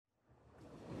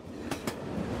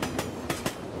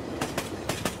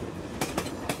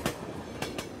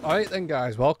Alright then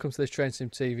guys, welcome to this Train Sim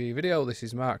TV video. This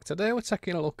is Mark. Today we're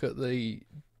taking a look at the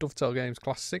Dovetail Games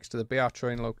Class 60, the BR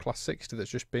Trainload Class 60 that's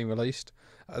just been released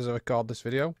as I record this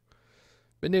video.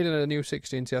 Been needing a new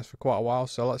 16 TS for quite a while,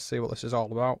 so let's see what this is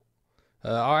all about.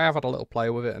 I have had a little play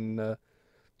with it and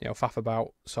faff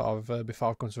about sort of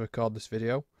before I've come to record this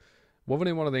video. We're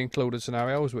running one of the included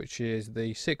scenarios, which is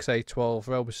the 6A12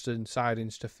 Robertson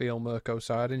sidings to Field Mirco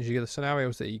sidings. The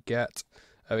scenarios that you get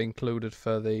are included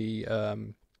for the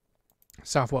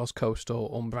South Wales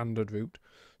coastal unbranded route,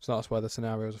 so that's where the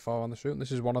scenarios are for on this route. And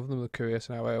this is one of them, the courier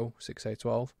scenario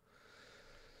 6A12.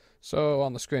 So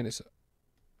on the screen it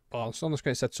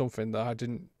said something that I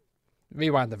didn't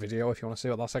rewind the video if you want to see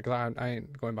what that said, because I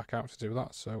ain't going back out to do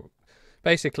that. So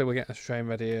basically we're getting this train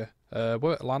ready here.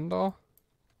 We're at Landor.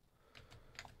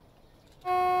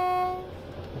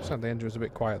 The engine was a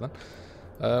bit quiet then.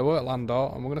 We're at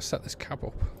Landor and we're going to set this cab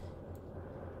up,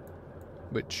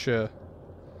 which I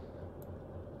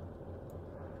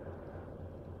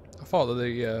thought that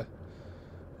the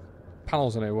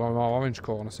panels in it were more orange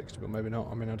core on a 60, but maybe not.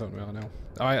 I mean, I don't really know.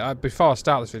 Before I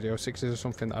start this video, 60s are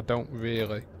something that I don't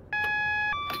really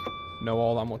know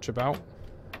all that much about.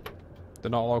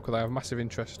 They're not local, they have massive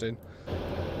interest in,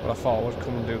 but I thought I would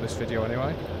come and do this video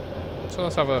anyway. So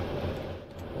let's have a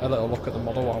little look at the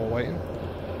model while we're waiting.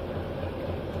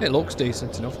 It looks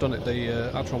decent enough, doesn't it?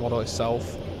 The actual model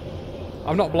itself.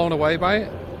 I'm not blown away by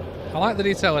it. I like the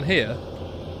detail in here.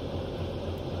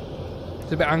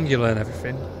 It's a bit angular and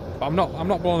everything, but I'm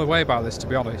not blown away by this, to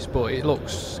be honest. But it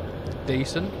looks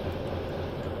decent.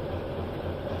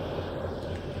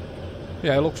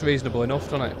 Yeah, it looks reasonable enough,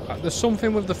 doesn't it? There's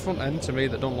something with the front end to me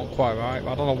that don't look quite right.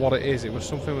 I don't know what it is. It was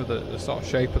something with the sort of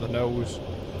shape of the nose.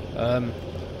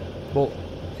 But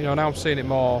now I'm seeing it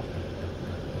more.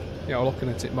 Looking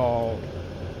at it more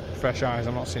fresh eyes.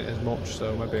 I'm not seeing it as much,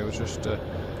 so maybe it was just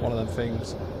one of them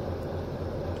things.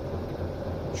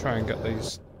 Try and get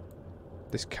this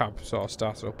cab sort of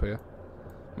started up here.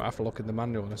 Might have to look in the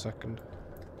manual in a second.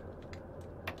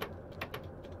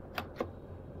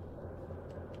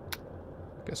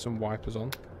 Get some wipers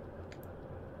on.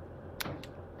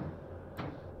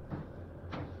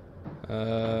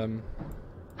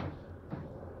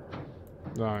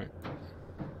 Right.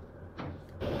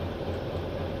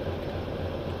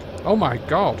 Oh my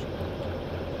god!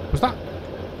 Was that?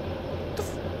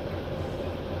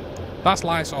 That's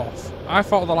lights off. I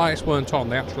thought the lights weren't on,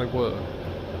 they actually were.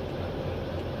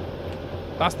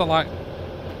 That's the light.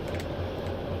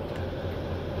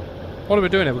 What are we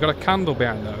doing here? We've got a candle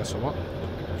behind there or something.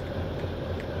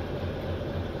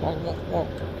 What?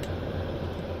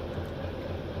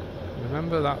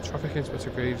 Remember that Traffic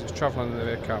Inspector Greaves is travelling in the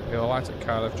rear cab. He'll alight at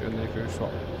car left during the groove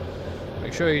swap.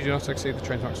 Make sure you do not exceed the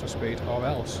train's maximum speed, or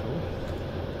else.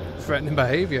 Ooh. Threatening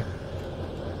behaviour.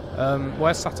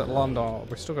 We're sat at Landor.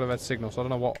 We've still got a red signal, so I don't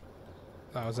know what.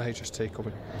 That was a HST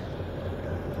coming.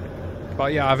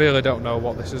 But yeah, I really don't know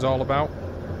what this is all about.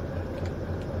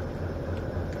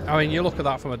 I mean, you look at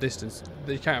that from a distance,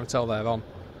 you can't even tell they're on.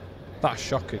 That's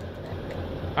shocking.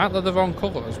 Aren't they the wrong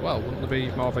colour as well? Wouldn't they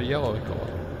be more of a yellowy colour?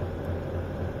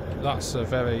 That's a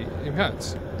very. In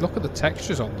fact, look at the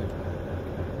textures on them.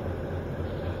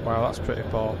 Wow, that's pretty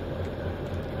poor.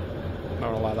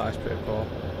 Not gonna lie, that is pretty poor.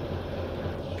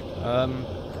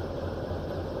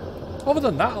 Other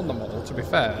than that on the model, to be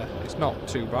fair, it's not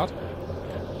too bad.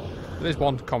 There is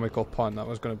one comical point that I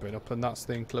was going to bring up, and that's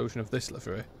the inclusion of this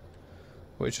livery,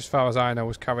 which as far as I know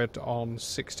was carried on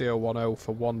 60010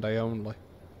 for one day only.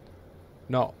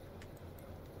 Not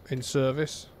in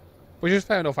service. Which is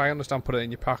fair enough, I understand putting it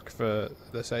in your pack for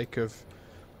the sake of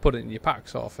putting it in your pack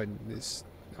sort of thing.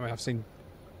 I mean, I've seen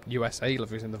USA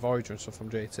liveries in the Voyager and stuff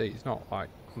from JT. It's not like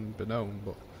unbeknown,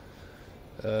 but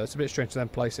it's a bit strange to then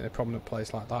place it in a prominent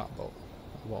place like that, but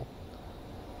well.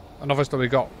 And obviously we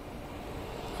got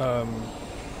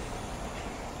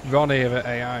Ronnie at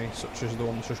AI, such as the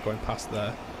one that's just going past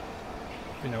there.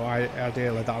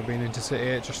 Ideally that would be an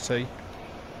intercity HST.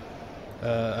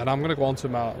 And I'm going to go on to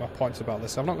my points about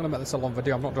this. I'm not going to make this a long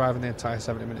video. I'm not driving the entire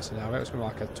 70-minute scenario. It's going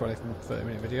to be like a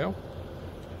 20-30-minute video.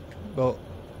 But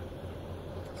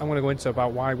I'm going to go into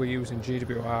about why we're using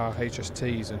GWR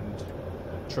HSTs and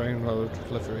Trainload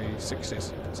livery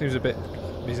 60s. Seems a bit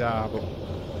bizarre, but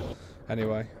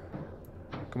anyway.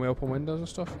 Can we open windows and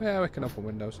stuff? Yeah, we can open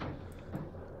windows.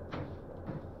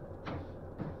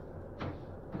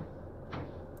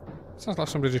 Sounds like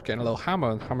somebody just getting a little hammer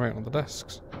and hammering it on the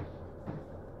desks.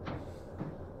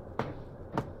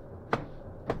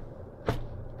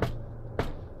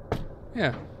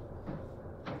 Yeah.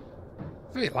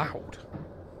 Very loud.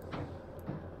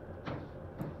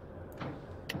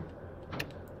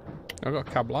 I've got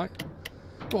a cab light.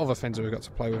 What other things have we got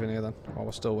to play with in here then, while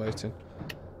we're still waiting?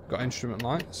 Got instrument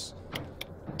lights.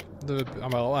 Well,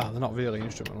 they're not really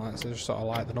instrument lights, they just sort of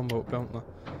light the number up, don't they?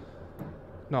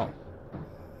 Not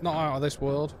out of this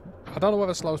world. I don't know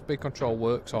whether slow speed control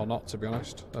works or not, to be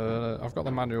honest. I've got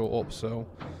the manual up, so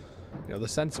you know, the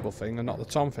sensible thing, and not the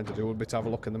Tom thing to do, would be to have a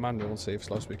look in the manual and see if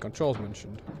slow speed control is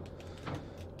mentioned.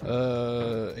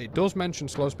 It does mention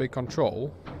slow speed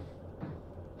control,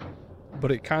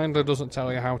 but it kind of doesn't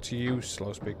tell you how to use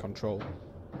slow speed control.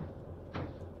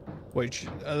 Which,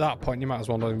 at that point, you might as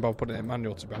well not even bother putting it in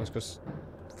manual, to be honest, because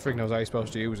frig knows how you're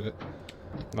supposed to use it.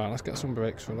 Right, let's get some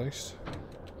brakes released.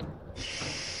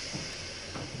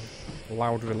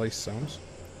 Loud release sounds.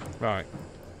 Right.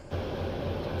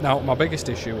 Now, my biggest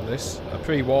issue with this, a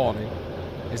pre-warning,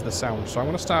 is the sound. So I'm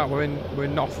going to start, we're in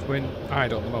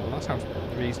idle at the moment. That sounds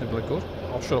reasonably good.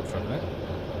 I'll shut up for a minute.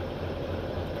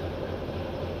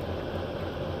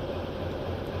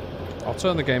 I'll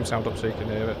turn the game sound up so you can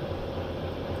hear it.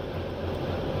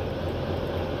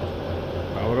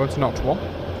 Right, we're going to notch 1.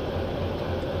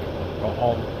 Or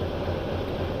on.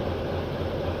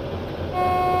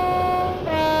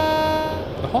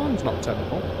 The horn's not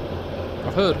terrible.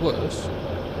 I've heard worse.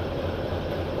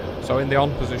 So in the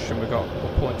on position we've got,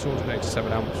 we're pulling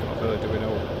 287 amps, we're not really doing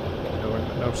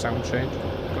no sound change.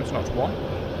 Going to notch 1.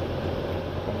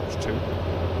 Or notch 2.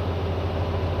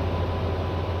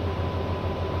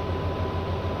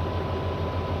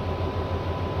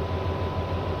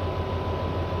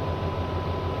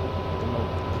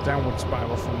 The downward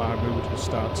spiral from my mood has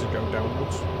started to go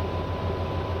downwards.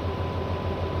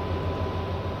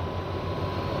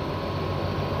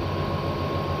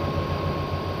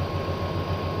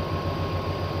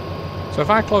 So if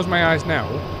I close my eyes now,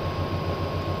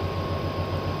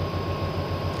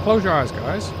 close your eyes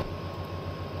guys,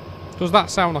 does that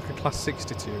sound like a class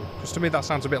 60 to you? Because to me that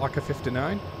sounds a bit like a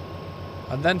 59.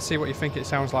 And then see what you think it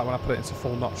sounds like when I put it into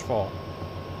full notch 4.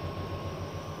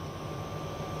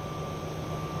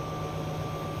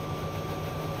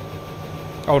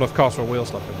 Oh, and of course we're wheel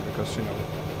slipping because, you know,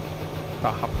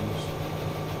 that happens.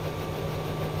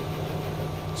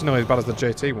 It's not as bad as the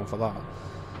JT one for that.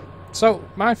 So,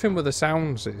 my thing with the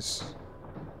sounds is,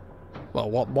 well,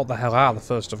 what the hell are they,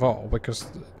 first of all? Because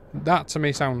that to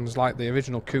me sounds like the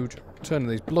original Cujo. Turning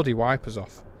these bloody wipers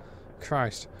off.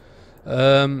 Christ.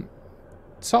 Sort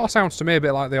of sounds to me a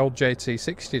bit like the old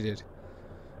JT60 did.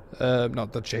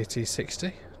 Not the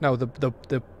JT60. No,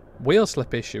 the wheel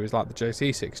slip issue is like the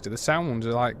JT60. The sounds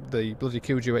are like the bloody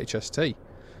Cujo HST.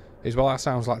 Is what that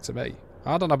sounds like to me.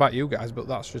 I don't know about you guys, but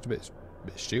that's just a bit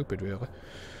stupid, really.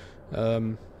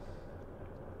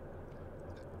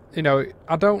 You know,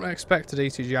 I don't expect a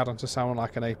DTG add-on to sound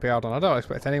like an AP add-on. I don't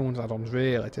expect anyone's add-ons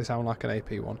really to sound like an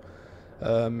AP one.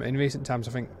 In recent times,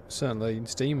 I think certainly in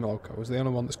Steam Loco was the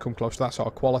only one that's come close to that sort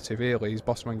of quality really is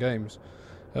Bossman Games.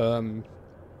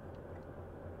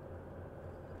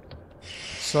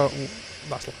 So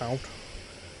that's loud,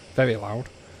 very loud.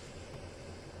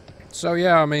 So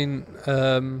yeah, I mean,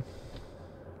 I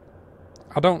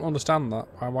don't understand that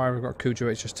why we've got Cujo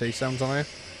HST sounds on here.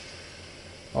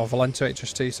 Or Valento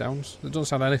HST sounds. It doesn't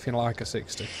sound anything like a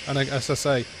 60. And as I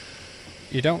say,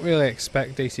 you don't really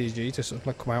expect DTG to sort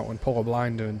of come out and pull a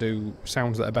blinder and do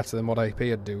sounds that are better than what AP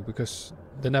would do, because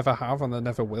they never have and they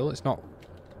never will. It's not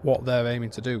what they're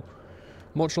aiming to do.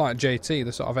 Much like JT,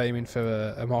 they're sort of aiming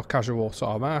for a more casual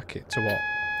sort of market to what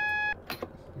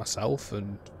myself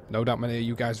and no doubt many of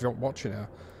you guys watching are.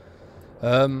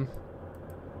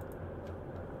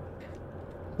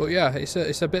 But yeah,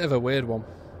 it's a bit of a weird one.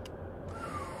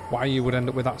 Why you would end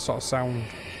up with that sort of sound.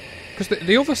 Because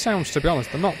the other sounds, to be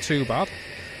honest, they're not too bad.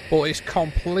 But it's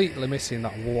completely missing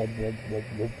that whoop, whoop, whoop,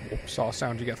 whoop, whoop sort of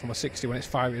sound you get from a 60 when it's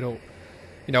firing up.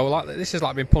 You know, like this is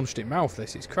like being punched in mouth,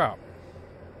 this. It's crap.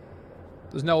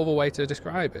 There's no other way to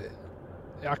describe it.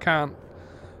 I can't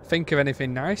think of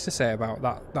anything nice to say about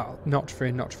that notch 3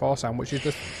 and notch 4 sound, which is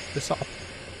the sort of,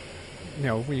 you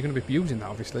know, you're going to be using that,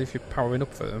 obviously, if you're powering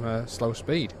up for slow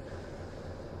speed.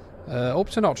 Up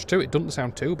to notch 2 it doesn't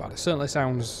sound too bad. It certainly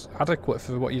sounds adequate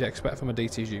for what you'd expect from a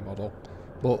DTG model,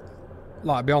 but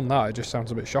like beyond that it just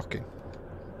sounds a bit shocking.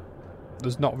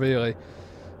 There's not really,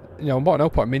 you know, no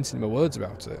point mincing my words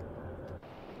about it.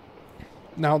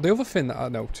 Now the other thing that I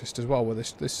noticed as well with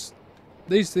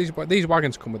these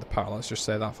wagons come with a power, let's just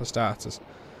say that for starters.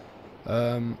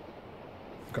 Got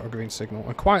a green signal,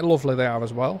 and quite lovely they are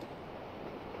as well.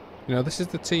 You know, this is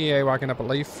the TEA wagon, I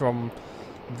believe, from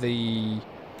the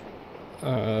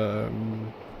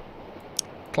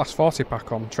Class 40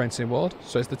 pack on Train Sim World.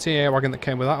 So it's the TEA wagon that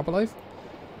came with that, I believe.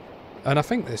 And I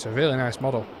think this is a really nice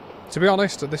model. To be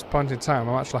honest, at this point in time,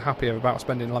 I'm actually happier about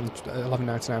spending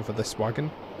 $11.99 for this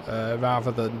wagon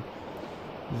rather than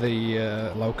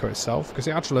the Loco itself, because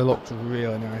it actually looked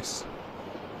really nice.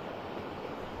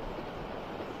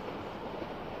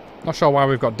 Not sure why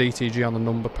we've got DTG on the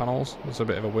number panels. It's a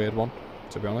bit of a weird one,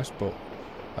 to be honest, but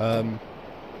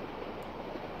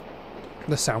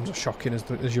the sounds are shocking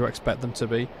as you expect them to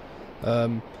be.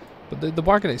 But the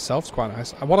wagon itself is quite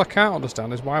nice. And what I can't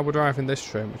understand is why we're driving this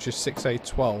trim, which is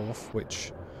 6A12,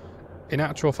 which in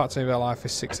actual fact in real life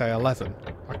is 6A11.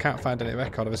 I can't find any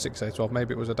record of a 6A12.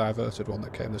 Maybe it was a diverted one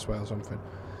that came this way or something.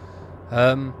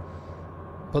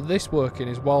 But this working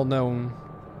is well known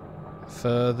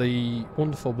for the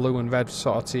wonderful blue and red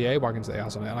sort of TA wagons that he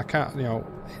has on it. And I can't, you know,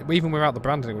 even without the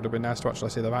branding, it would have been nice to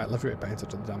actually see the right livery painted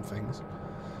to the damn things.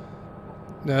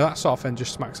 You know, that sort of thing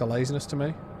just smacks of laziness to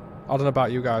me. I don't know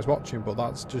about you guys watching, but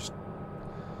that's just...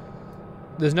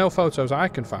 There's no photos I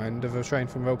can find of a train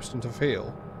from Robertson to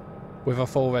Field with a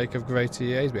full rake of grey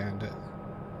TAs behind it.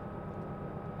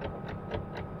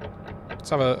 Let's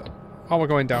have a... While we're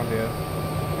going down here,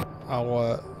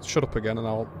 I'll shut up again and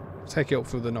I'll take it up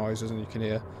through the noises and you can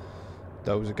hear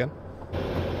those again.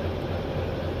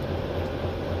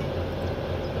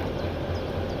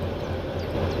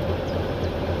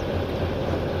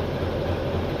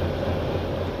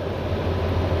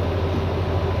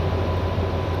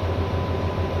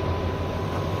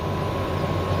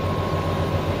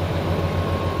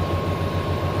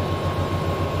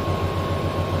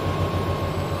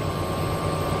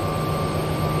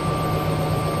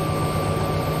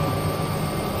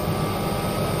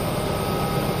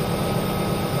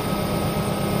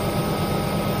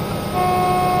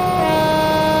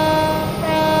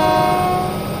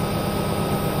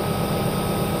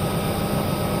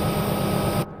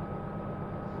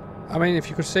 I mean, if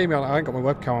you could see me, I ain't got my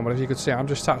webcam on, but if you could see, I'm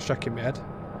just sat shaking my head.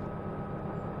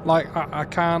 Like, I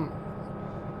can't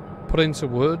put into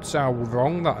words how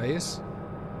wrong that is.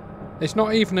 It's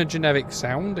not even a generic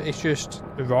sound, it's just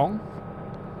wrong.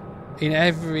 In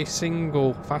every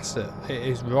single facet, it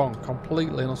is wrong.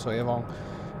 Completely and utterly wrong.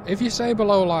 If you say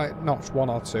below, like, notch 1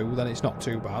 or 2, then it's not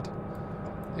too bad.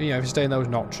 You know, if you stay in those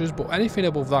notches, but anything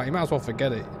above that, you might as well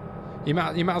forget it. You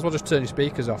might as well just turn your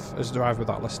speakers off as a driver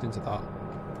without listening to that.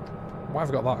 Why have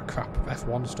I got that crap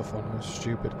F1 stuff on? It's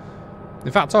stupid.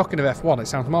 In fact, talking of F1, it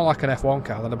sounds more like an F1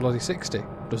 car than a bloody 60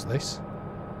 does this.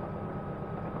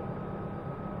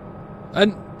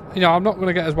 And, you know, I'm not going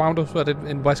to get as wound up as I did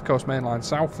in West Coast Mainline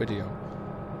South video.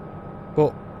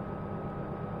 But,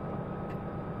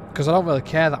 because I don't really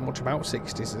care that much about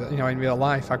 60s, you know, in real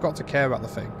life. I've got to care about the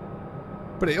thing.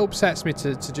 But it upsets me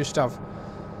to just have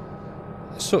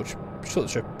such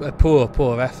a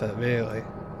poor effort, really.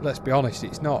 Let's be honest,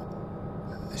 it's not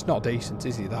decent,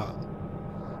 is it, that?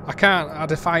 I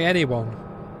defy anyone.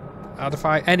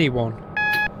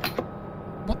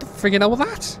 What the friggin' hell was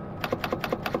that?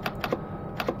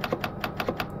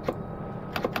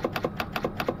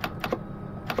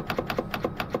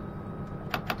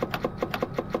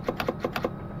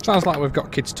 Sounds like we've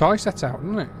got kids' toy set out,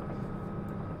 doesn't it?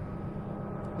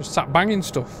 Just sat banging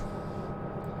stuff.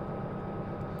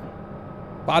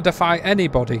 But I defy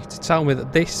anybody to tell me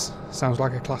that this sounds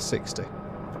like a Class 60.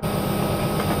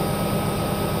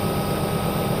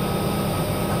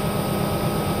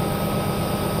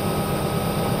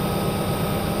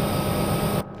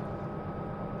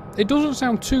 It doesn't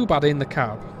sound too bad in the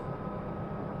cab.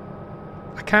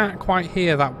 I can't quite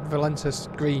hear that relentless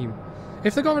scream.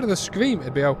 If they got rid of the scream,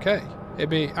 it'd be okay. It'd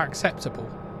be acceptable.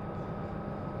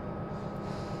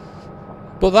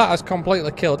 But that has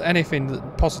completely killed anything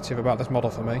positive about this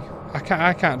model for me.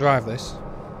 I can't drive this.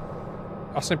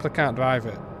 I simply can't drive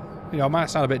it. You know, it might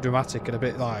sound a bit dramatic and a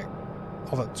bit like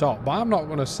over the top, but I'm not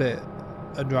going to sit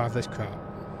and drive this crap.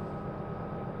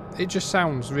 It just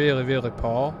sounds really, really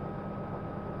poor.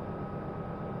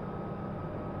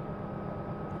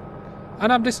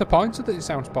 And I'm disappointed that it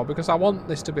sounds poor because I want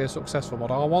this to be a successful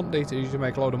model. I want DTG to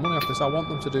make a load of money off this. I want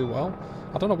them to do well.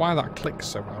 I don't know why that clicks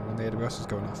so well when the AWS is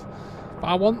going off. But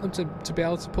I want them to be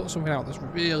able to put something out that's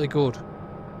really good.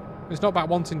 It's not about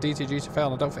wanting DTG to fail,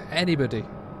 and I don't think anybody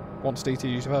wants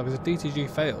DTG to fail, because if DTG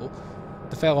fail,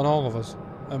 they fail on all of us,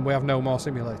 and we have no more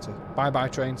simulator. Bye-bye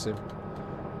train sim.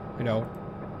 You know.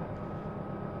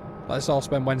 Let's all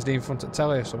spend Wednesday in front of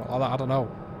telly or something like that, I don't know.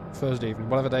 Thursday evening,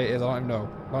 whatever day it is, I don't even know.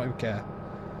 I don't even care.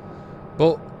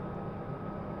 But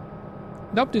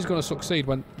nobody's going to succeed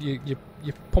when you're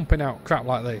pumping out crap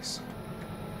like this.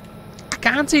 I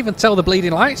can't even tell the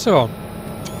bleeding lights are on.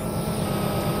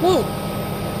 Look.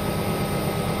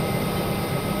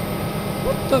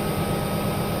 What the...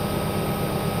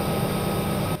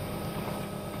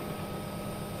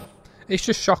 It's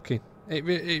just shocking.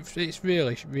 It's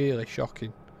really, really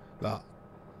shocking, that.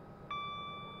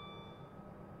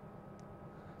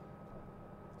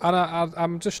 And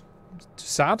I'm just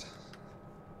sad.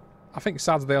 I think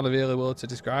sad's the only really word to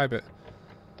describe it.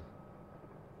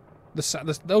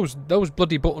 Those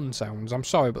bloody button sounds. I'm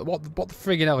sorry, but what the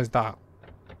friggin' hell is that?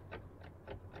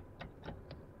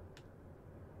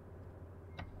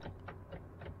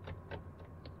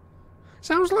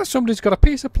 Sounds like somebody's got a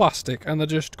piece of plastic and they're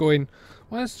just going,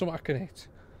 where's something I can eat?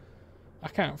 I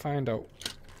can't find out.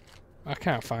 I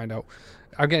can't find out.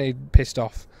 I'm getting pissed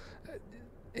off.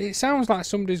 It sounds like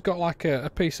somebody's got like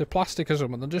a piece of plastic or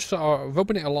something. They're just sort of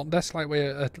rubbing it along the desk like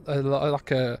with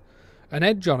an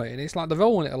edge on it, and it's like they're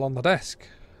rolling it along the desk.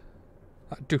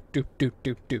 Like doop doop doop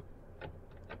doop doop.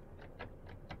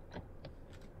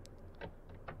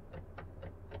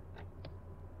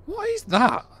 What is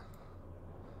that?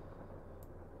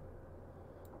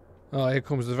 Oh, here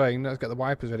comes the rain. Let's get the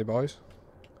wipers ready, boys.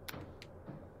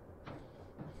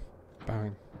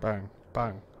 Bang, bang,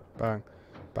 bang, bang,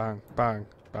 bang, bang,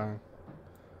 bang.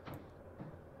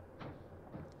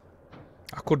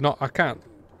 I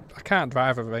can't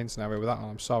drive a rain scenario with that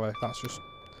on. I'm sorry. That's just...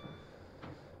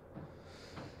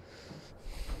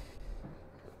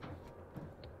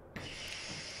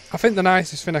 I think the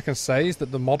nicest thing I can say is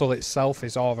that the model itself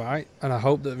is alright, and I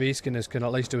hope that reskinners can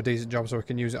at least do a decent job so we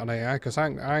can use it on AI, because I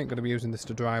ain't going to be using this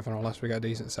to drive on unless we get a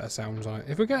decent set of sounds on it.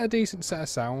 If we get a decent set of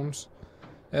sounds,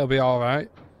 it'll be alright.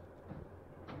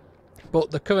 But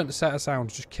the current set of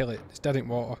sounds just kill it. It's dead in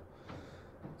water.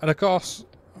 And of course...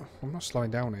 I'm not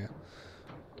slowing down here.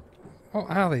 What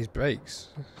are these brakes?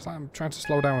 It's like I'm trying to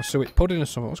slow down a suet pudding or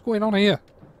something. What's going on here?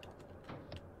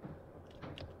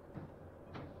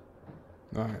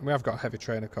 Right, we have got a heavy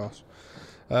train, of course.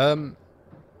 The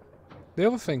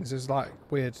other things is like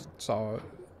weird sort of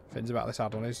things about this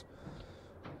add-on is,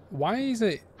 why is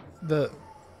it that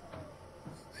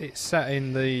it's set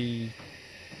in the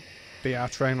BR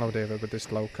Trainload era with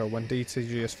this loco when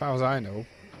DTG, as far as I know,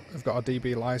 have got a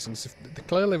DB license? They're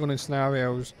clearly running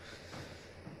scenarios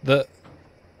that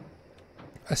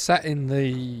are set in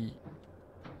the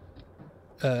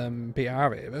BR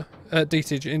era,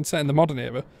 DTG, set in the modern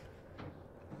era.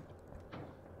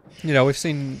 You know, we've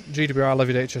seen GWR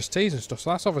levied HSTs and stuff, so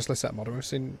that's obviously set modern. We've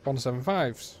seen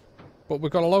 175s. But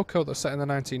we've got a loco that's set in the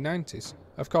 1990s.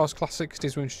 Of course, Class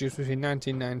 60s were introduced between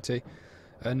 1990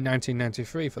 and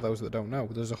 1993, for those that don't know.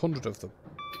 There's 100 of them.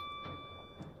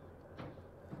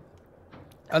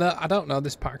 And I don't know,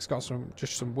 this pack's got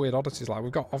just some weird oddities. Like,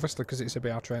 we've got, obviously, because it's a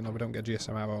BR Trainload, we don't get GSM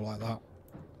ammo like that.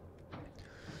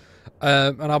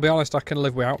 And I'll be honest, I can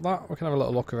live without that. We can have a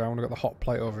little look around. We've got the hot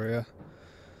plate over here.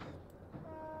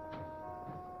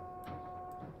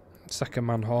 Second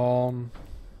man horn,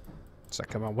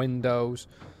 second man windows,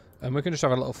 and we can just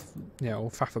have a little, you know,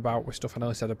 faff about with stuff. I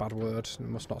nearly said a bad word,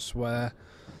 must not swear.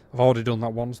 I've already done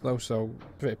that once though, so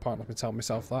pretty pointless me telling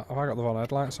myself that. Have I got the wrong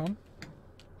headlights on?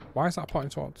 Why is that pointing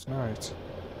towards night?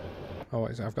 Oh,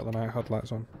 what is it? I've got the night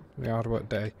headlights on. The hard work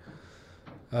day.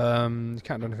 You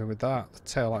can't do anything with that. The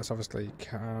tail lights obviously you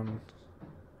can.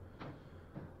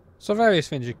 So various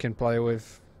things you can play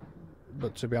with,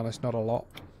 but to be honest, not a lot.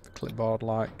 Clipboard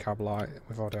light, cab light,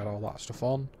 we've already had all that stuff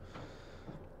on.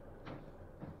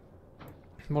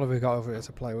 What have we got over here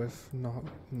to play with? No,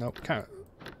 nope, can't.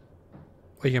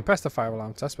 Well, you can press the fire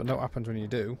alarm test, but no happens when you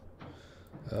do.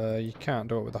 You can't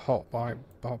do it with the hot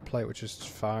plate, which is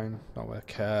fine, not really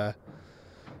care.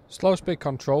 Slow speed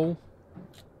control.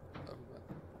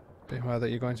 Be aware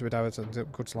that you're going to be diverted to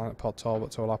goods line at Port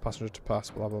Talbot to allow passengers to pass,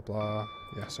 blah blah blah.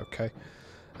 Yes, okay.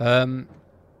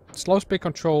 Slow speed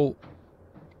control.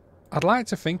 I'd like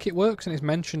to think it works and it's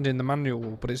mentioned in the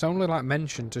manual, but it's only like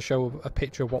mentioned to show a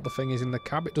picture of what the thing is in the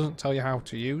cab. It doesn't tell you how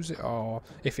to use it or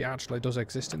if it actually does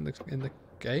exist in the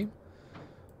game.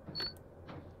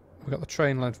 We've got the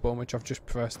train length button, which I've just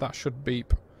pressed. That should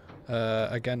beep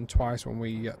again twice when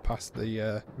we get past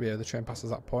the rear. The train passes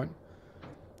that point.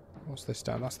 What's this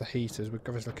down? That's the heaters. We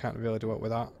obviously can't really do it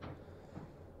with that.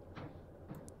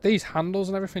 These handles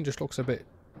and everything just looks a bit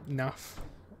naff.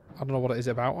 I don't know what it is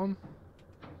about them.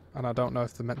 And I don't know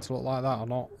if they're meant to look like that or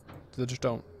not. They just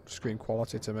don't scream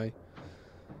quality to me.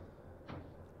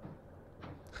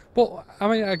 But I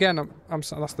mean, again,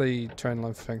 that's the train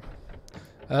length thing.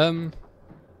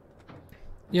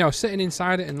 You know, sitting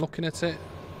inside it and looking at it,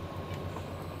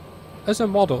 as a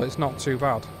model, it's not too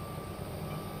bad.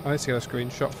 I need to get a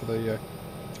screenshot for the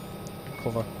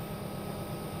cover.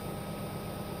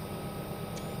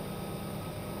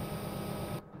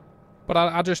 But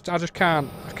I just can't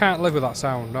live with that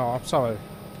sound. No, I'm sorry.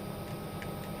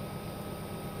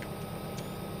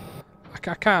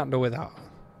 I can't do with that.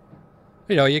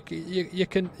 You know, you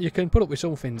can put up with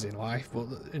some things in life, but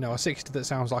you know, a 60 that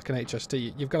sounds like an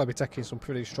HST, you've got to be taking some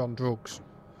pretty strong drugs.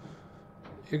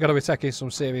 You've got to be taking some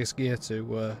serious gear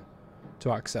to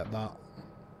accept that.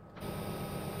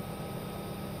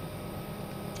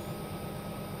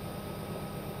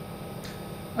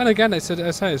 And again, I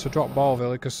say it's a drop ball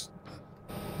really, because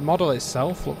the model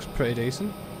itself looks pretty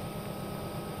decent.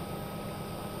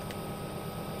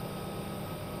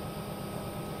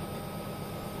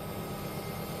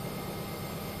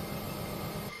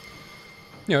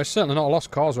 You know, it's certainly not a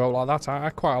lost cause road like that. I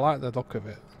quite like the look of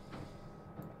it.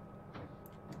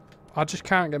 I just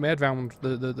can't get my head around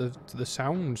the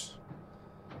sounds,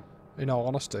 in all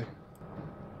honesty.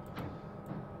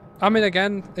 I mean,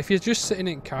 again, if you're just sitting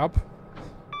in cab,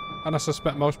 and I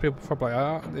suspect most people probably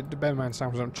are, bear in mind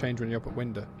sounds don't change when you're up at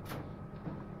window.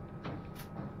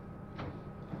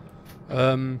 If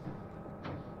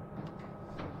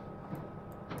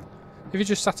you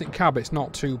just sat in cab, it's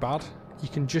not too bad. You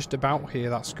can just about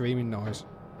hear that screaming noise,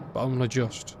 but only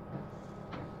just.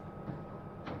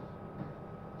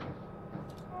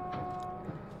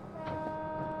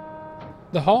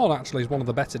 The horn actually is one of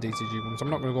the better DTG ones. I'm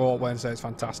not going to go all the way and say it's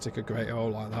fantastic or great or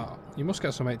like that. You must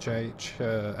get some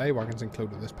HHA wagons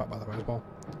included in this pack, by the way, as well.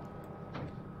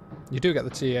 You do get the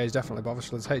TAs definitely, but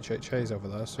obviously there's HHAs over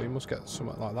there, so you must get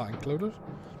something like that included.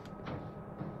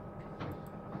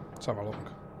 Let's have a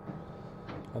look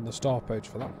on the store page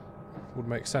for that. Would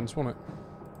make sense, wouldn't it?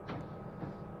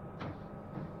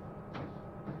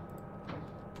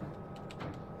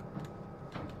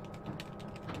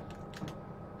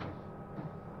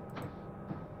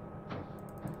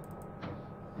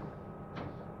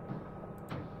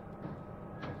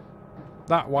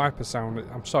 That wiper sound,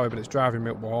 I'm sorry, but it's driving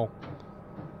me up wall.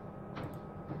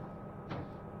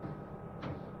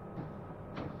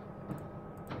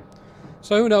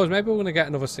 So who knows, maybe we're going to get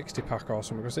another 60 pack or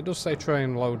something, because it does say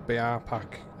Trainload BR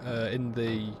pack in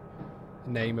the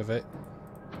name of it.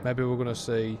 Maybe we're going to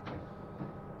see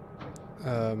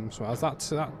so as that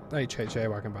HHA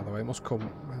wagon, by the way, it must come.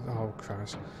 Oh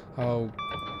Christ. Oh,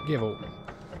 give up.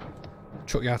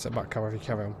 Chuck you out at the back cover if you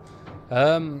carry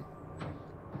on.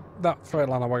 That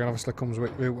Freightliner wagon obviously comes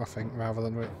with route, I think, rather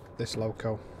than with this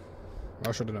loco.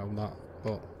 I should have known that,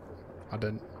 but I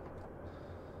didn't.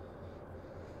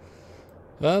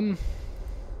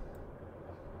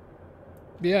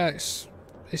 Yeah, it's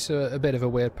a bit of a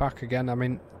weird pack again. I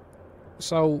mean,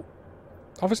 so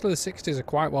obviously the 60s are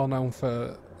quite well known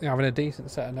for, you know, having a decent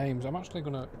set of names. I've got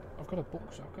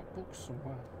books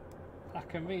somewhere I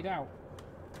can read out.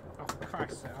 Oh, for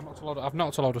Christ's sake, I've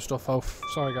knocked a load of stuff off.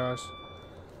 Sorry guys.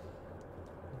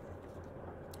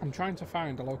 I'm trying to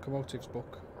find a locomotives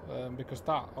book, because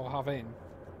that will have in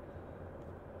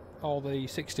all the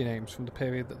 60 names from the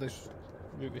period that this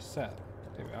route is set.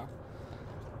 Here we are.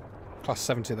 Class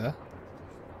 70 there.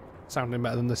 Sounding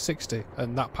better than the 60,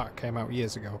 and that pack came out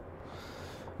years ago.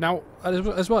 Now,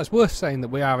 as well, it's worth saying that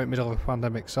we are in the middle of a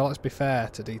pandemic, so let's be fair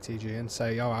to DTG and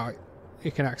say, alright,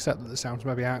 you can accept that the sounds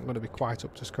maybe aren't going to be quite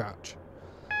up to scratch.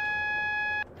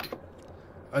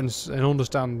 And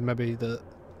understand maybe that,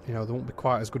 you know, they won't be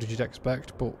quite as good as you'd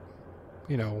expect, but,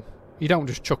 you know, you don't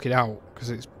just chuck it out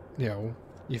because it's, you know,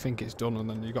 you think it's done and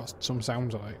then you got some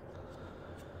sounds on it.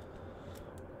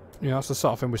 You know, that's the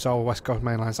sort of thing we saw with West Coast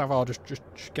Main Line. So just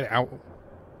get it out.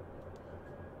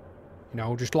 You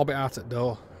know, just lob it out at the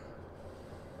door.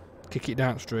 Kick it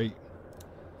down the street.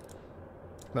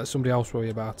 Let somebody else worry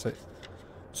about it.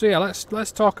 So yeah,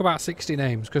 let's talk about 60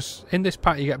 names, because in this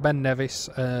pack you get Ben Nevis,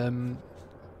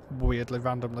 weirdly,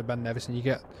 randomly Ben Nevis, and you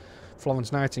get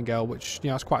Florence Nightingale, which, you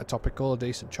know, it's quite a topical, a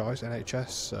decent choice.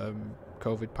 NHS,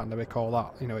 COVID pandemic, all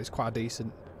that. You know, it's quite a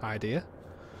decent idea.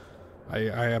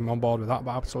 I am on board with that,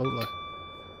 but absolutely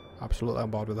on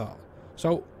board with that.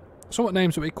 So, what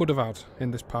names that we could have had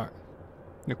in this pack?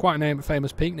 You know, quite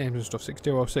famous peak names and stuff.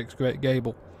 6206, Great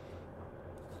Gable,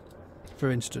 for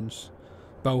instance.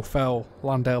 Bow Fell,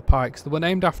 Landale Pikes. They were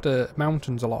named after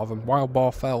mountains, a lot of them. Wild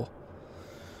Boar Fell,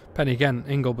 Penny Ghent,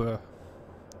 Ingleborough.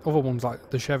 Other ones like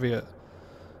the Cheviot.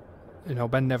 You know,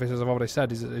 Ben Nevis, as I've already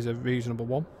said, is a reasonable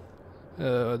one.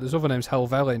 There's other names,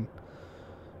 Helvellyn.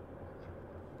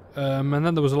 And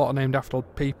then there was a lot of named after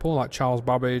people like Charles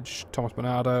Babbage, Thomas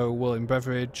Bernardo, William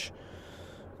Beveridge,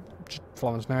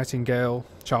 Florence Nightingale,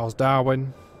 Charles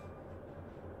Darwin.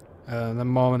 And then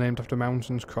more named after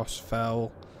mountains, Cross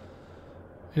Fell.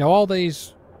 You know, all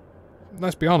these,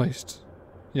 let's be honest,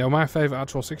 you know, my favourite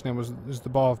actual 60 name is the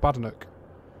Boar of Badenoch,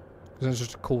 because it's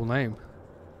just a cool name.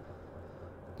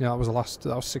 You know,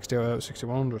 that was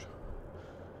 6100.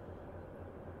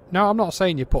 Now, I'm not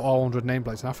saying you put all 100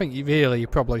 nameplates, and I think you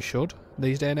probably should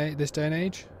this day and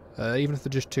age. Even if they're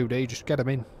just 2D, just get them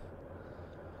in.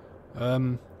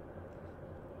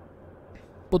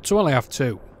 But to only have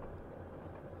 2.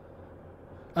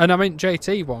 And I mean,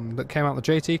 JT one that came out, the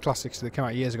JT Class 60 that came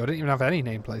out years ago, didn't even have any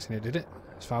nameplates in it, did it?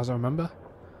 As far as I remember.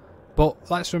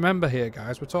 But let's remember here,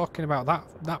 guys, we're talking about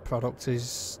that product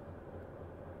is,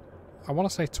 I want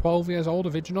to say 12 years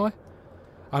old originally.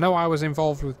 I know I was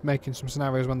involved with making some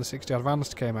scenarios when the 60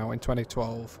 Advanced came out in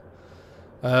 2012.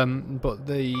 But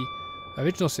the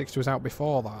original 60 was out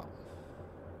before that.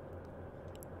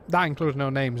 That included no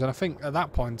names, and I think at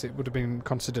that point it would have been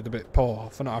considered a bit poor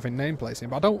for not having nameplates in,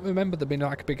 but I don't remember there being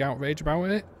like a big outrage about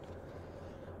it.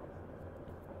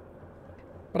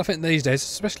 But I think these days,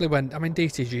 especially when, I mean,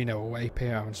 DTG, you know, AP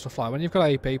out and stuff like that, when you've got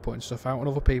AP putting stuff out and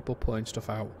other people putting stuff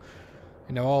out,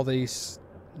 you know, all these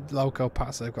loco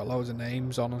packs that they've got loads of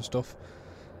names on and stuff,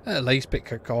 at least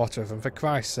pick a quarter of them, for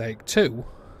Christ's sake. 2.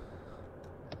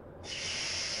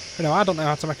 You know, I don't know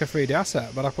how to make a 3D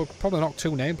asset, but I could probably knock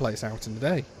 2 nameplates out in a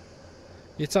day.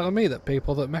 You're telling me that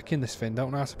people that are making this thing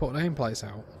don't know how to put nameplates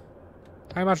out?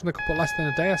 I imagine they could put less than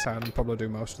a day aside and probably do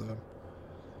most of them.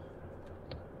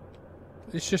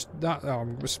 It's just that... Oh,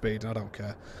 I'm speeding, I don't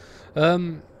care.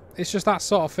 It's just that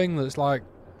sort of thing that's like...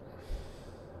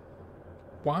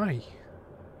 Why?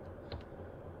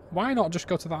 Why not just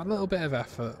go to that little bit of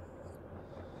effort?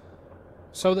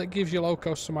 So that gives your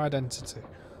locos some identity.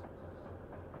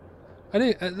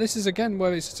 And this is again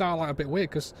where it sounds like a bit weird,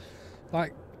 because,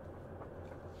 like,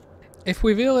 if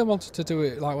we really wanted to do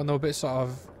it like when they were a bit sort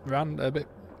of a bit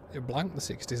blank, the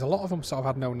 60s, a lot of them sort of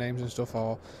had no names and stuff,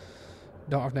 or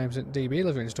don't have names in DB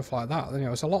livery and stuff like that. You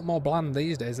know, it's a lot more bland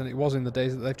these days than it was in the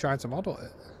days that they've tried to model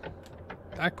it.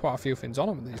 They had quite a few things on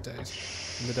them these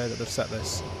days, in the day that they've set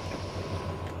this.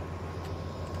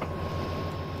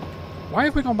 Why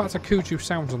have we gone back to Kuju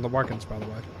sounds on the wagons, by the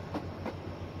way?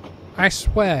 I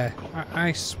swear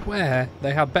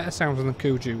they had better sounds than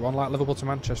Kuju on like Liverpool to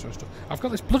Manchester and stuff. I've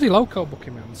got this bloody loco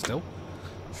booking man still.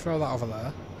 Throw that over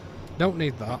there. Don't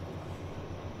need that.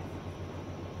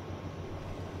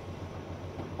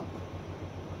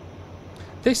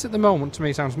 This at the moment to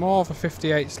me sounds more of a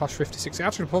 58/56. It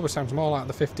actually probably sounds more like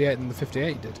the 58 than the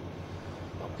 58 did.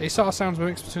 It sort of sounds a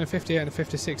mix between a 58 and a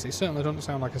 56. It certainly doesn't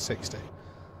sound like a 60.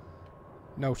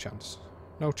 No chance.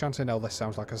 No chance in hell this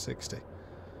sounds like a 60.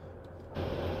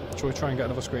 Shall we try and get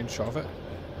another screenshot of it?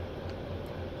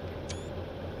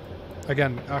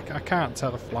 Again, I can't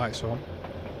tell if lights are on.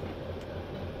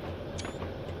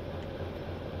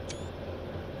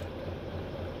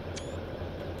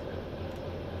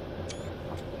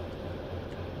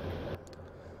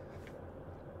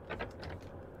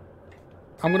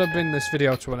 I'm going to bring this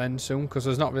video to an end soon because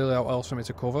there's not really else for me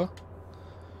to cover.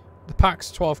 The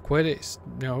pack's 12 quid, it's,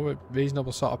 you know, a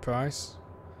reasonable sort of price.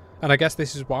 And I guess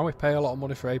this is why we pay a lot of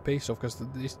money for AP stuff, because,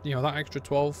 you know, that extra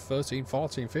 12, 13,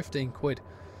 14, 15 quid,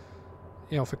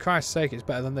 you know, for Christ's sake, it's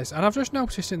better than this. And I've just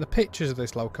noticed in the pictures of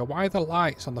this loco, why the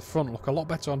lights on the front look a lot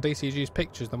better on DTG's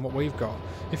pictures than what we've got.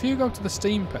 If you go to the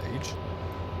Steam page,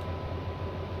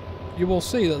 you will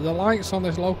see that the lights on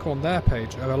this loco on their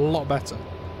page are a lot better.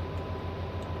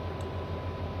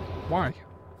 Why?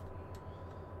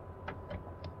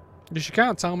 Because you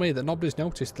can't tell me that nobody's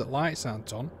noticed that lights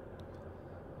aren't on.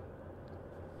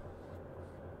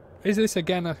 Is this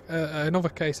again another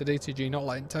case of DTG not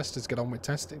letting testers get on with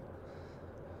testing?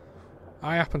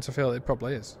 I happen to feel it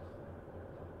probably is.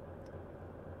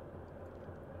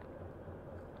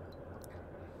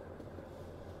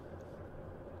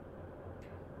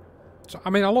 So,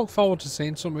 I mean, I look forward to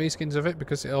seeing some reskins of it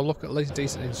because it'll look at least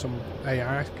decent in some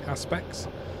AI aspects.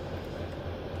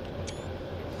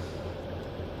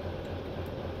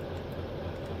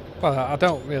 But I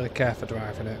don't really care for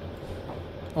driving it.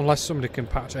 Unless somebody can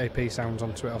patch AP sounds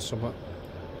onto it or something.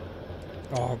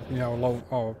 Or, you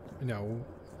know,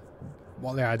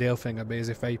 what the ideal thing would be is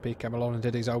if AP came along and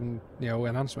did his own, you know,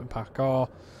 enhancement pack. Or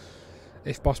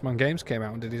if Bossman Games came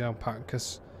out and did his own pack,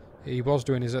 because he was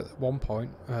doing his at one point.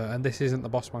 And this isn't the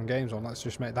Bossman Games one, let's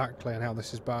just make that clear now.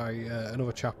 This is by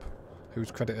another chap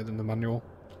who's credited in the manual,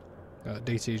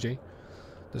 DTG,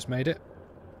 that's made it.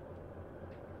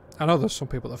 I know there's some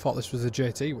people that thought this was the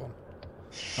JT one.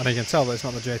 And you can tell that it's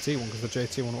not the JT one because the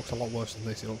JT one looks a lot worse than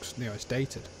this. It looks, you know, it's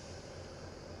dated.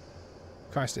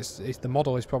 Christ, the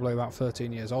model is probably about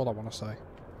 13 years old, I want to say.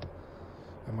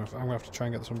 I'm going to have to try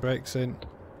and get some brakes in.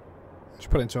 Just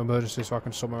put it into emergency so I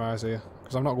can summarise here.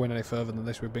 Because I'm not going any further than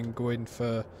this. We've been going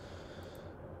for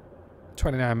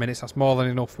 29 minutes. That's more than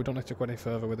enough. We don't need to go any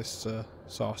further with this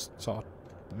sort of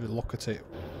look at it.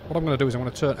 What I'm going to do is I'm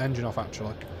going to turn engine off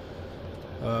actually.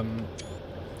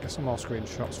 Get some more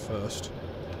screenshots first.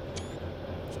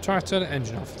 Just try to turn the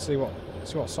engine off and see what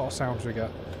See what sort of sounds we get.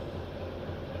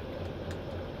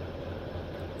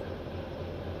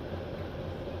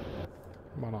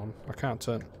 Come on, I can't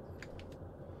turn.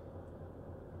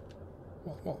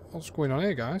 What's going on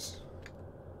here, guys?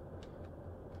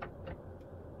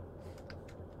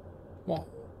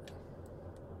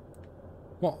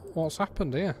 What's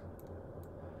happened here?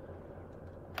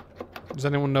 Does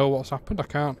anyone know what's happened? I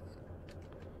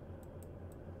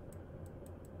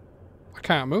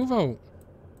can't move out.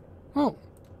 Oh.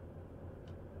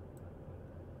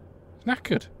 It's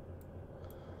knackered.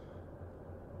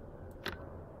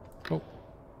 Oh.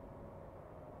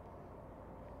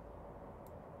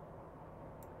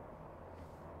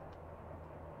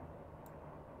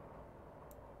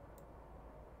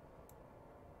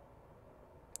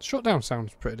 Shutdown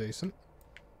sounds pretty decent.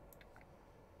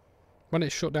 When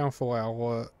it's shut down for a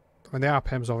while, when the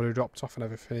RPM's already dropped off and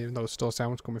everything, even though there's still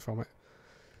sounds coming from it.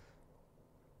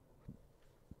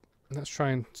 Let's try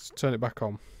and turn it back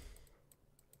on.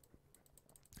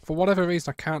 For whatever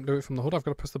reason, I can't do it from the hood. I've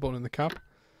got to press the button in the cab.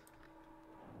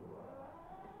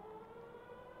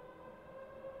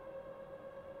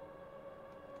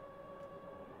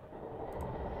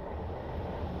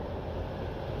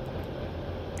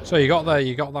 So you got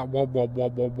that wob wob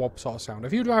wob wob wob sort of sound.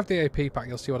 If you drive the AP pack,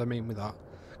 you'll see what I mean with that.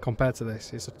 Compared to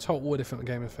this, it's a totally different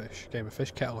game of fish.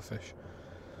 Kettle of fish.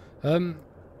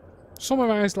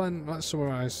 Summarise then. Let's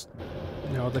summarise.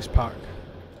 You know, this pack.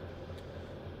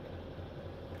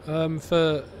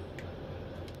 For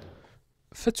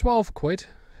 12 quid,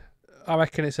 I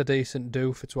reckon it's a decent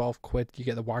do. For 12 quid, you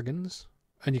get the wagons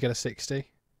and you get a 60.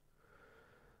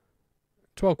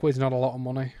 12 quid's not a lot of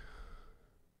money,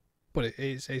 but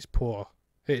it's poor.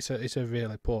 It's a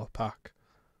really poor pack.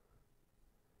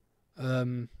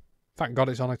 Thank God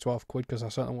it's only 12 quid, because I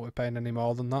certainly won't be paying any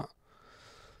more than that.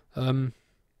 And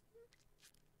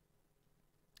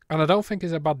I don't think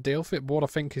it's a bad deal for it, but what I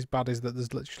think is bad is that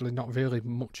there's literally not really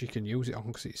much you can use it on,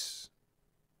 because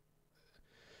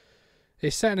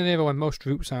it's set in an era when most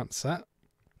routes aren't set.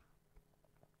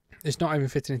 It's not even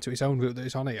fitting into its own route that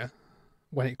it's on here,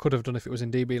 when it could have done if it was in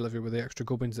DB livery with the extra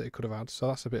gubbins that it could have had. So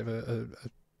that's a bit of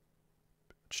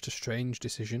just a strange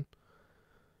decision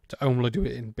to only do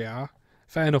it in BR.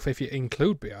 Fair enough if you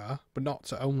include BR, but not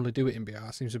to only do it in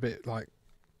BR seems a bit like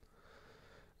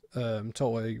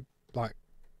totally like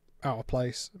out of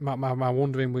place. My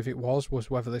wondering with it was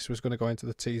whether this was going to go into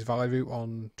the Tees Valley route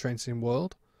on Train Sim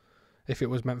World, if it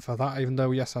was meant for that. Even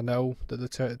though yes, I know that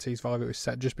the Tees Valley route was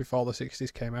set just before the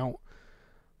 60s came out,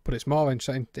 but it's more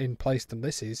in place than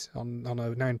this is on a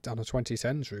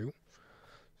 2010s route.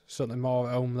 Certainly more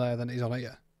at home there than it is on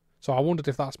here. So I wondered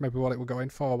if that's maybe what it were going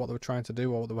for, or what they were trying to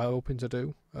do, or what they were hoping to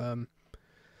do. But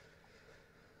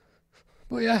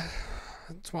yeah,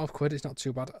 12 quid, it's not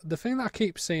too bad. The thing that I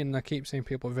keep seeing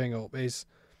people ring up is,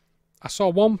 I saw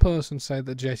one person say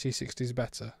that JT60 is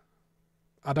better.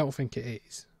 I don't think it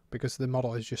is, because the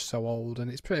model is just so old, and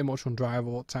it's pretty much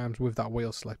undrivable at times with that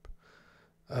wheel slip.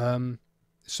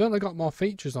 It's certainly got more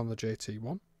features on the JT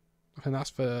one. I think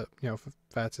that's fair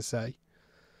to say.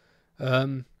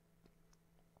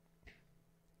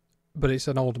 But it's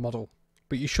an old model.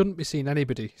 But you shouldn't be seeing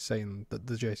anybody saying that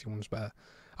the JT one's better.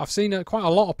 I've seen quite a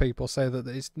lot of people say that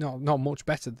it's not much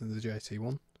better than the JT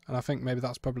one, and I think maybe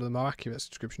that's probably the more accurate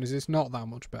description. Is it's not that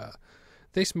much better.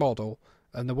 This model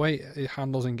and the way it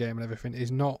handles in game and everything is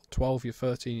not 12 or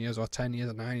 13 years or 10 years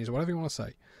or 9 years or whatever you want to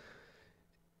say.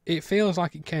 It feels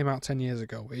like it came out 10 years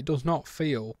ago. It does not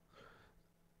feel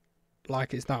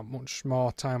like it's that much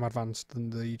more time advanced than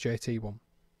the JT one,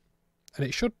 and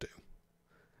it should do.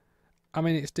 I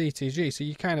mean, it's DTG, so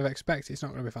you kind of expect it's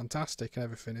not going to be fantastic and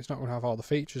everything. It's not going to have all the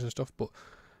features and stuff, but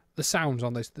the sounds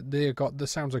on this, the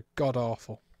sounds are god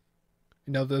awful.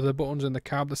 You know, the buttons in the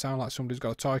cab, they sound like somebody's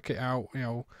got a toy kit out. You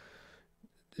know,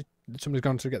 somebody's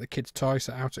gone to get the kids' toy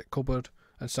set out at cupboard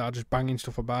and start just banging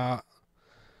stuff about.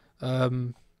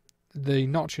 The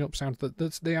notching up sounds,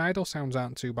 the idle sounds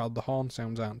aren't too bad. The horn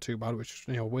sounds aren't too bad, which,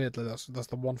 you know, weirdly that's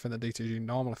the one thing that DTG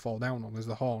normally fall down on, is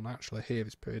the horn. Actually, here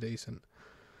it's pretty decent.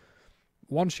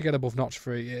 Once you get above notch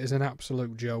 3, it is an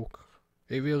absolute joke.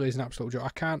 It really is an absolute joke. I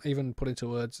can't even put into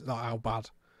words how bad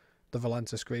the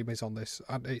Valenta Scream is on this.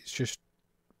 It's just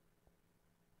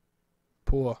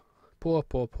poor. Poor,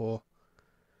 poor, poor.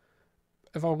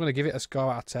 If I'm going to give it a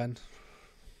score out of 10,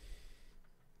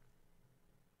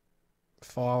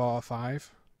 4 or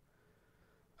 5.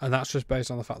 And that's just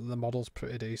based on the fact that the model's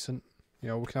pretty decent. You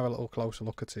know, we can have a little closer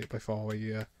look at it before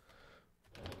we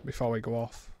go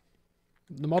off.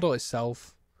 The model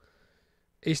itself,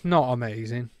 it's not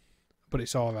amazing, but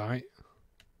it's alright.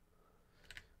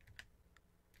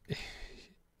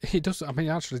 It does. I mean,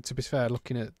 actually, to be fair,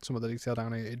 looking at some of the detail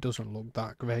down here, it doesn't look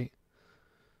that great.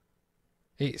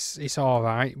 It's all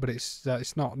right, but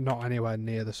it's not anywhere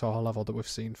near the sort of level that we've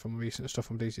seen from recent stuff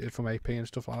from AP and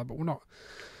stuff like that. But we're not.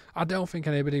 I don't think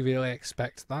anybody really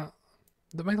expects that.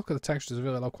 The main look at the textures are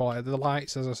really low quality. The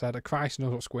lights, as I said, Christ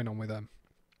knows what's going on with them.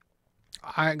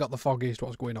 I ain't got the foggiest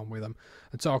what's going on with them.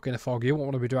 And talking of fog, you won't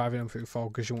want to be driving them through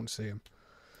fog because you won't see them.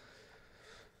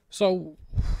 So,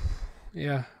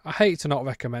 yeah, I hate to not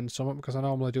recommend something because I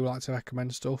normally do like to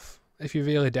recommend stuff. If you're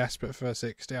really desperate for a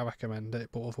 60, I recommend it,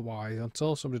 but otherwise,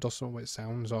 until somebody does something with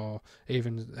sounds or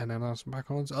even an enhancement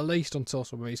backgrounds, at least until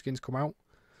some reskins come out,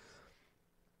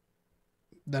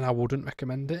 then I wouldn't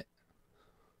recommend it.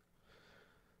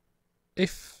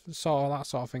 If that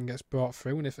sort of thing gets brought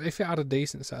through, and if it had a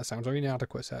decent set of sounds, or an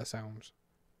adequate set of sounds,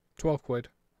 12 quid,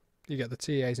 you get the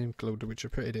TAs included, which are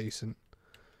pretty decent.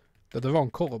 They're the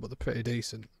wrong colour, but they're pretty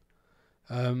decent.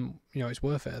 You know, it's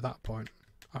worth it at that point.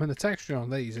 I mean, the texture on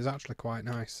these is actually quite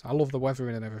nice. I love the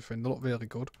weathering and everything. They look really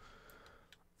good.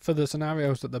 For the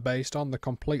scenarios that they're based on, they're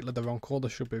completely the wrong colour. They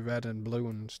should be red and blue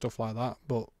and stuff like that,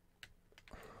 but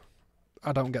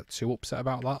I don't get too upset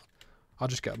about that. I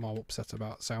just get more upset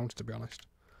about sound, to be honest.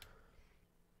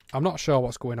 I'm not sure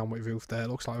what's going on with roof there. It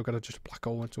looks like we've got to just black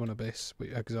hole into an abyss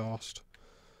with exhaust.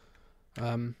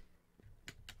 Yeah,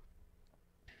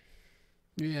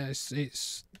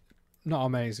 it's not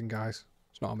amazing, guys.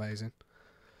 It's not amazing.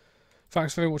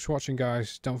 Thanks very much for watching,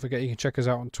 guys. Don't forget you can check us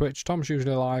out on Twitch. Tom's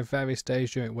usually live various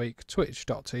days during the week.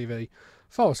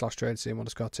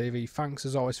 Twitch.tv/TradeSim_TV. Thanks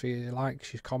as always for your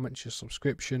likes, your comments, your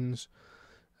subscriptions.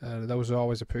 Those are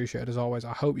always appreciated as always.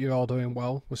 I hope you're all doing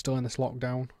well. We're still in this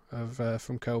lockdown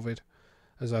from COVID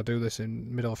as I do this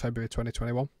in middle of February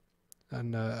 2021.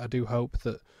 And I do hope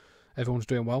that everyone's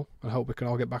doing well. I hope we can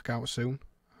all get back out soon.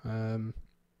 Well,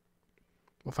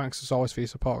 thanks as always for your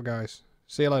support, guys.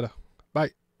 See you later.